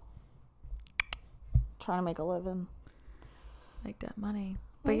girls trying to make a living. Like that money.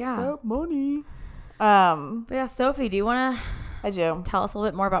 But yeah. Money. But yeah, Sophie, do you want to I do. tell us a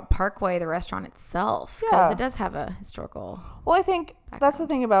little bit more about Parkway, the restaurant itself? Because Yeah. it does have a historical. Well, I think that's the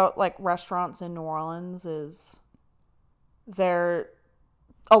thing about like restaurants in New Orleans is a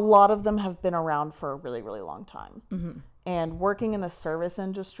lot of them have been around for a really, really long time. Mm-hmm. And working in the service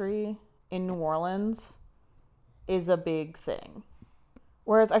industry in New Orleans is a big thing.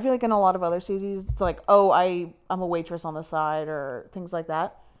 Whereas I feel like in a lot of other cities, it's like, oh, I'm a waitress on the side or things like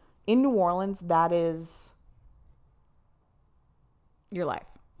that. In New Orleans, that is Your life.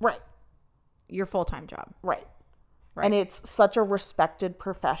 right. Your full-time job. Right. Right. And it's such a respected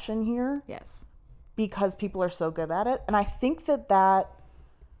profession here Yes. because people are so good at it. And I think that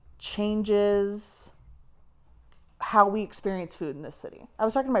changes how we experience food in this city. I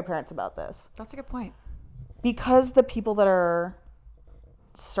was talking to my parents about this. That's a good point. Because the people that are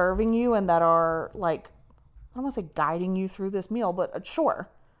serving you and that are like, I don't want to say guiding you through this meal, but sure,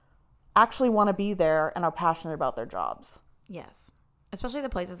 actually want to be there and are passionate about their jobs. Yes. Especially the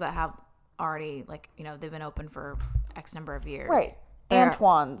places that have already, like, they've been open for X number of years. Right. They're,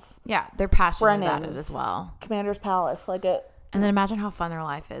 Antoine's. Yeah, they're passionate about it Brennan's, as well. Commander's Palace. Like it. And then imagine how fun their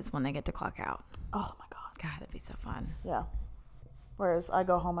life is when they get to clock out. Oh my God. God, that'd be so fun. Yeah. Whereas I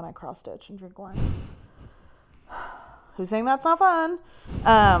go home and I cross stitch and drink wine. Who's saying that's not fun?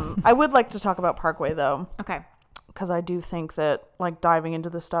 I would like to talk about Parkway though. Okay. Because I do think that like diving into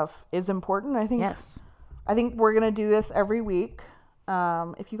this stuff is important. I think we're going to do this every week.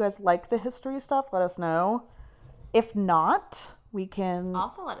 If you guys like the history stuff, let us know. If not, we can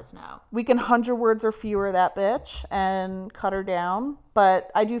also let us know. We can 100 words or fewer that bitch and cut her down. But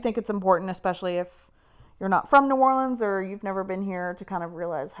I do think it's important, especially if you're not from New Orleans or you've never been here, to kind of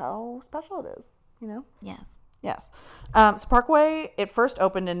realize how special it is, Yes. Yes. So Parkway, it first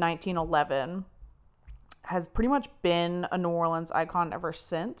opened in 1911, has pretty much been a New Orleans icon ever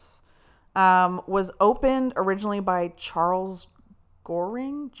since. Was opened originally by Charles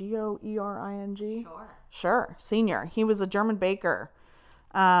Goring, Goering. Sure. Senior. He was a German baker.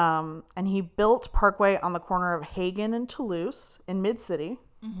 And he built Parkway on the corner of Hagen and Toulouse in Mid-City.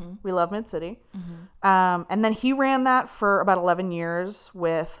 Mm-hmm. We love Mid-City. And then he ran that for about 11 years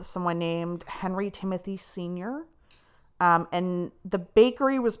with someone named Henry Timothy Sr. And the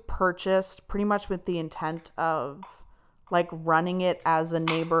bakery was purchased pretty much with the intent of like running it as a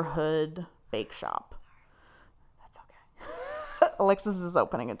neighborhood bake shop. That's okay. Alexis is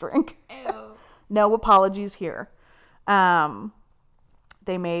opening a drink. Ew. No apologies here.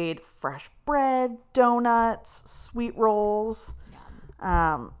 They made fresh bread, donuts, sweet rolls.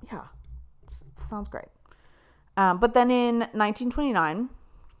 Yeah, sounds great. But then in 1929,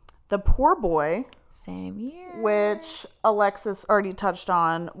 the Poor Boy, same year, which Alexis already touched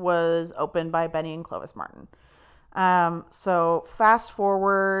on, was opened by Benny and Clovis Martin. So fast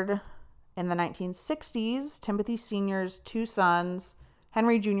forward in the 1960s, Timothy Sr.'s two sons,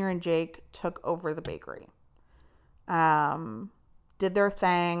 Henry Jr. and Jake, took over the bakery. Did their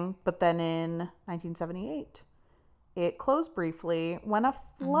thing, but then in 1978, it closed briefly when a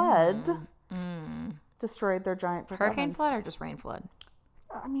flood destroyed their giant brick hurricane ovens. flood or just rain flood?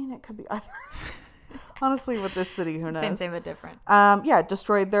 I mean, it could be either. Honestly, with this city, who knows? Same but different. It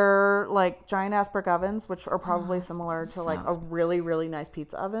destroyed their like giant ass brick ovens, which are probably similar to like a really, really nice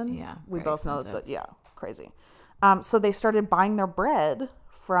pizza oven. Yeah, we both know that. Yeah, crazy. Mm-hmm. So they started buying their bread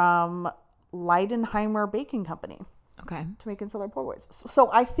from Leidenheimer Baking Company. Okay. To make and sell their poor boys. So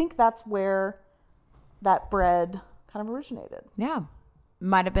I think that's where that bread kind of originated. Yeah.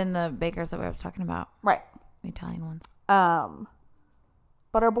 Might have been the bakers that I was talking about. Right. The Italian ones.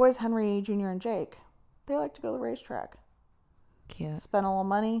 But our boys, Henry Jr. and Jake, they like to go to the racetrack. Cute. Spend a little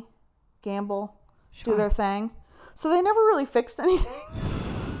money, gamble, Sure. do their thing. So they never really fixed anything.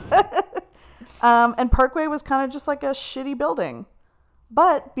 And Parkway was kind of just like a shitty building.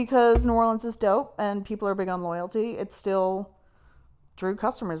 But because New Orleans is dope and people are big on loyalty, it still drew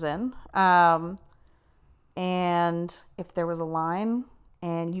customers in. And if there was a line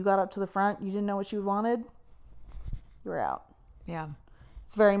and you got up to the front, you didn't know what you wanted, you were out. Yeah.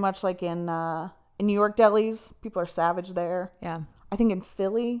 It's very much like in New York delis. People are savage there. Yeah. I think in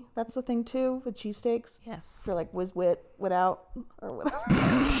Philly, that's the thing too, with cheesesteaks. Yes. For like whiz wit out or whatever.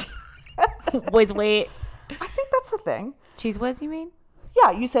 Whiz wait. I think that's the thing. Cheese whiz, you mean?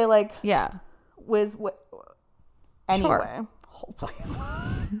 Yeah, you say like Yeah. whiz wit. Anyway, Sure. Hold please.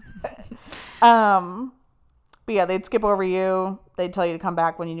 But yeah, they'd skip over you. They'd tell you to come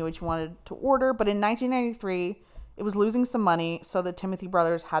back when you knew what you wanted to order. But in 1993, it was losing some money, so the Timothy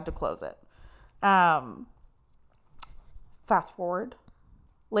brothers had to close it. Fast forward.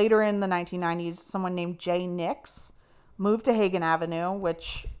 Later in the 1990s, someone named Jay Nix moved to Hagen Avenue,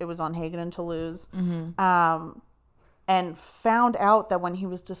 which it was on Hagen and Toulouse, and found out that when he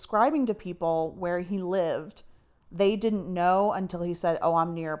was describing to people where he lived, they didn't know until he said, "Oh,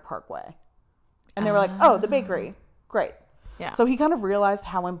 I'm near Parkway." And they were like, "Oh, the bakery. Great." Yeah. So he kind of realized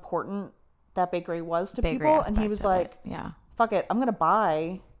how important that bakery was to Bakery people. And he aspect was of like, it. Yeah. fuck it, I'm going to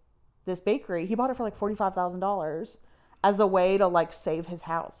buy this bakery. He bought it for like $45,000 as a way to like save his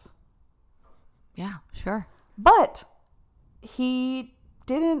house. Yeah, sure. But he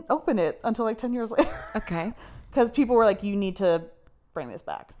didn't open it until like 10 years later. Okay. Because people were like, you need to bring this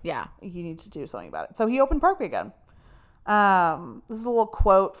back. Yeah. You need to do something about it. So he opened Parkway again. This is a little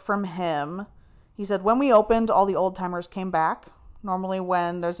quote from him. He said, "When we opened, all the old timers came back. Normally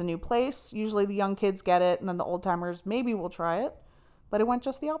when there's a new place, usually the young kids get it and then the old timers maybe will try it. But it went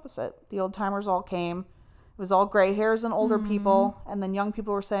just the opposite. The old timers all came. It was all gray hairs and older people. And then young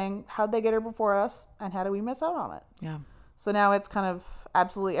people were saying, how'd they get here before us? And how do we miss out on it?" Yeah. So now it's kind of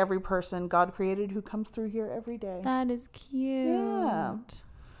absolutely every person God created who comes through here every day. That is cute. Yeah.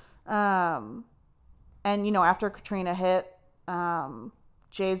 And, you know, after Katrina hit,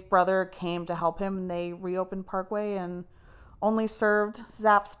 Jay's brother came to help him and they reopened Parkway and only served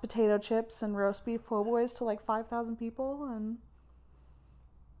Zapp's potato chips and roast beef po' boys to like 5,000 people. And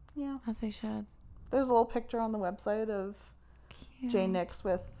yeah. As they should. There's a little picture on the website of Cute. Jay Nix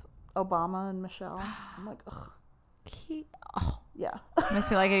with Obama and Michelle. I'm like, ugh. Cute. Oh, Yeah. makes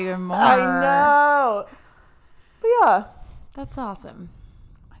me like it even more. I know. But yeah. That's awesome.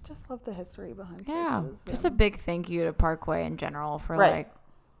 I just love the history behind Yeah. places. Just a big thank you to Parkway in general for like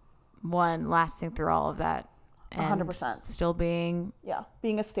one lasting through all of that. And 100%. Still being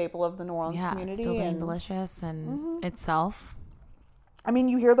being a staple of the New Orleans community. Still being and delicious and itself. I mean,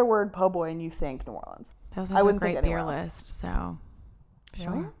 you hear the word po' boy and you think New Orleans. That was I a wouldn't great think beer anywhere else. list. So,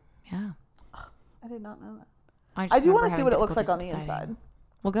 sure. Really? Yeah. I did not know that. just I do want remember to see having what it looks like on the difficulty inside. deciding.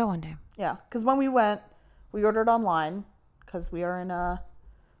 We'll go one day. Yeah, because when we went, we ordered online because we are in a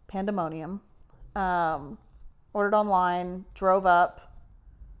pandemonium. Ordered online, drove up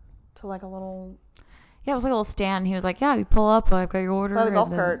to like a little Yeah, it was like a little stand. He was like, "Yeah, you pull up. I've got your order." By the golf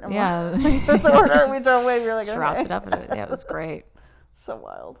cart. Yeah. That's the order. We drove away. We were like, dropped okay. it up. And yeah, it was great. So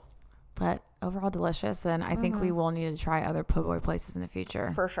wild. But overall delicious, and I think we will need to try other po' boy places in the future.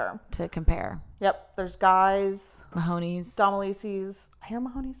 For sure. To compare. Yep. There's Guy's. Mahoney's. Domalice's. I hear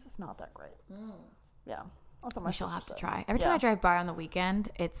Mahoney's is not that great. Yeah. That's what my She'll have to said. try. Every time I drive by on the weekend,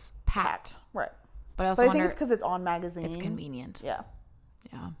 it's packed. Right. But I also think it's because it's on Magazine. It's convenient. Yeah.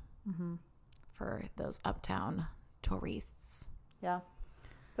 Yeah. For those uptown tourists. Yeah.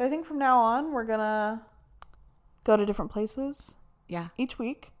 But I think from now on, we're going to go to different places. Yeah. Each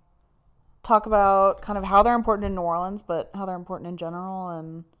week. Talk about kind of how they're important in New Orleans, but how they're important in general.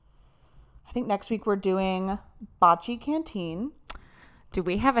 And I think next week we're doing Bocce Canteen. Do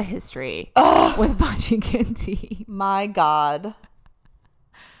we have a history with Bocce Canteen? My God.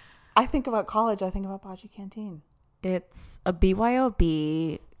 I think about college. I think about Bocce Canteen. It's a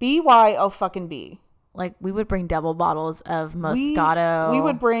BYOB. BYO fucking B. Like, we would bring double bottles of Moscato. We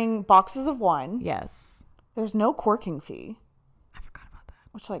would bring boxes of wine. Yes. There's no corking fee. I forgot about that.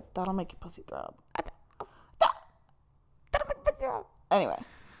 Which, like, that'll make you pussy throb. That'll make pussy throb. Anyway.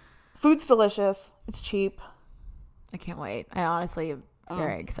 Food's delicious. It's cheap. I can't wait. I honestly am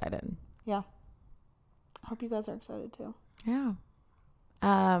very excited. Yeah. I hope you guys are excited, too. Yeah.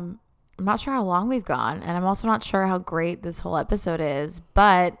 I'm not sure how long we've gone, and I'm also not sure how great this whole episode is,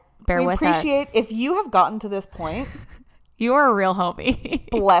 but bear with us. We appreciate if you have gotten to this point. You are a real homie.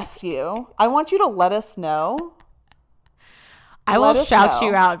 Bless you. I want you to let us know. I will shout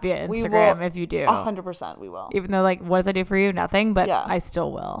you out via Instagram if you do. 100% we will. Even though, like, what does I do for you? Nothing, but yeah. I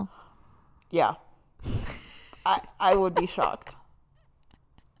still will. Yeah. I would be shocked.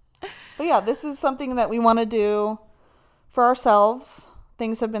 But yeah, this is something that we want to do for ourselves.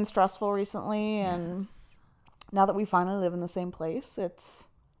 Things have been stressful recently, and now that we finally live in the same place, it's...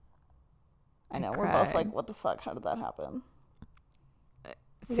 I know, we're both like, what the fuck? How did that happen?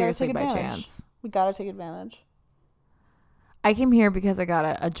 Seriously, by chance. We gotta take advantage. I came here because I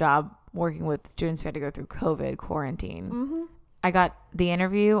got a job working with students who had to go through COVID quarantine. Mm-hmm. I got the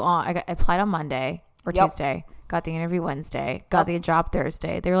interview I applied on Monday or Tuesday. Got the interview Wednesday. Got the job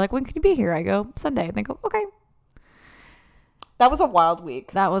Thursday. They were like, "When can you be here?" I go, "Sunday." And they go, "Okay." That was a wild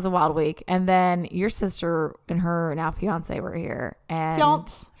week. That was a wild week. And then your sister and her now fiance were here. And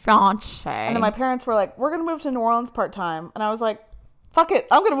fiance. And then my parents were like, "We're gonna move to New Orleans part time," and I was like, "Fuck it,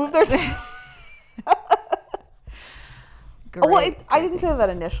 I'm gonna move there too." I didn't say that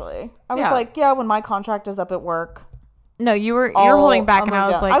initially. I was like, "Yeah, when my contract is up at work." No, you're holding back, and I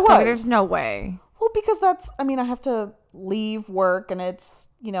was like, "So there's no way." Well, because I have to leave work, and it's,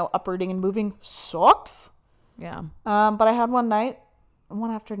 uprooting and moving sucks. Yeah. But I had one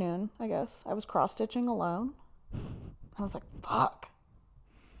afternoon, I guess. I was cross-stitching alone. I was like, fuck.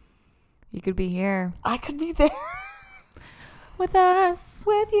 You could be here. I could be there. With us.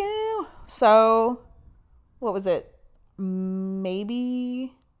 With you. So, what was it?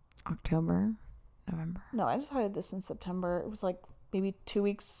 Maybe October, November. No, I decided this in September. It was like maybe 3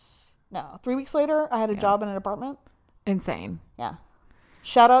 weeks later, I had a job in an apartment. Insane. Yeah.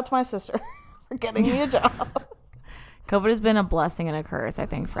 Shout out to my sister for getting me a job. COVID has been a blessing and a curse, I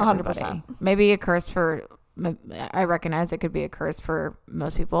think, for everybody. 100%. Maybe a curse I recognize it could be a curse for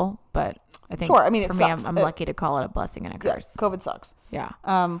most people, but I think for me, I'm lucky to call it a blessing and a curse. Yeah, COVID sucks. Yeah.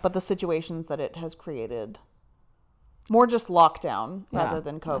 But the situations that it has created, more just lockdown rather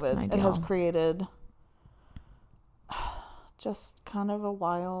than COVID, it has created just kind of a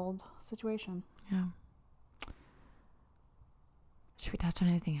wild situation. Yeah. Should we touch on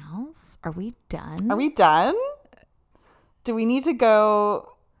anything else? Are we done? Are we done? Do we need to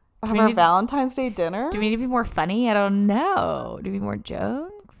go have our Valentine's Day dinner? Do we need to be more funny? I don't know. Do we need more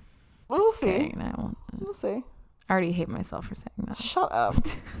jokes? We'll see. Okay, no. We'll see. I already hate myself for saying that. Shut up.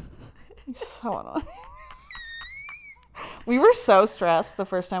 You're so annoying. We were so stressed the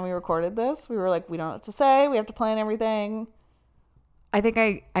first time we recorded this. We were like, we don't know what to say. We have to plan everything. I think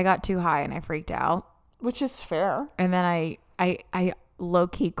I got too high and I freaked out. Which is fair. And then I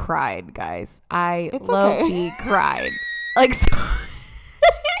low-key cried, guys. Low-key cried. Like, Sophie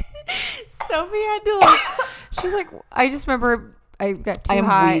had to, she was like, I just remember I got too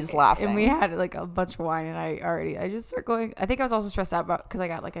high. Laughing. And we had like a bunch of wine, and I just started going. I think I was also stressed out because I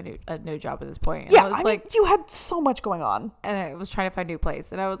got like a new job at this point. And yeah, I was like, you had so much going on. And I was trying to find a new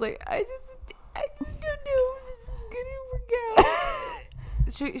place, and I was like, I just don't know if this is gonna work out.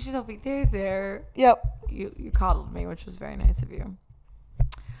 She's Sophie, there. Yep. You coddled me, which was very nice of you.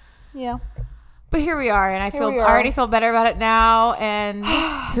 Yeah. But here we are, and I already feel better about it now. And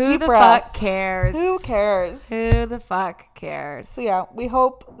who the fuck cares? Who cares? Who the fuck cares? So yeah, we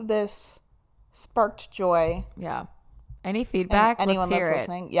hope this sparked joy. Yeah. Any feedback? And anyone Let's hear that's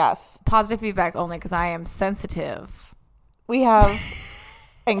listening. Yes. Positive feedback only because I am sensitive. We have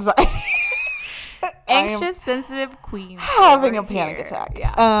anxiety. Anxious, sensitive queen. Having a panic attack.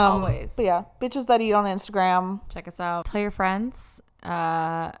 Yeah, always. But yeah, bitches that eat on Instagram. Check us out. Tell your friends.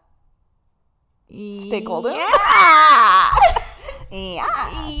 Stay golden. Yeah.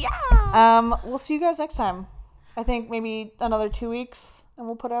 Yeah. We'll see you guys next time. I think maybe another 2 weeks and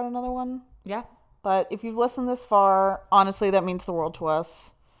we'll put out another one. Yeah. But if you've listened this far, honestly, that means the world to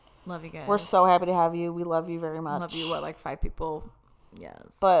us. Love you guys. We're so happy to have you. We love you very much. Love you. What, like 5 people?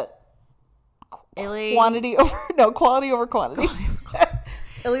 Yes. But Illy. quality over quantity.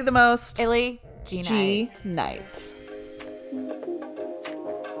 Illy the most. Illy. G G Night.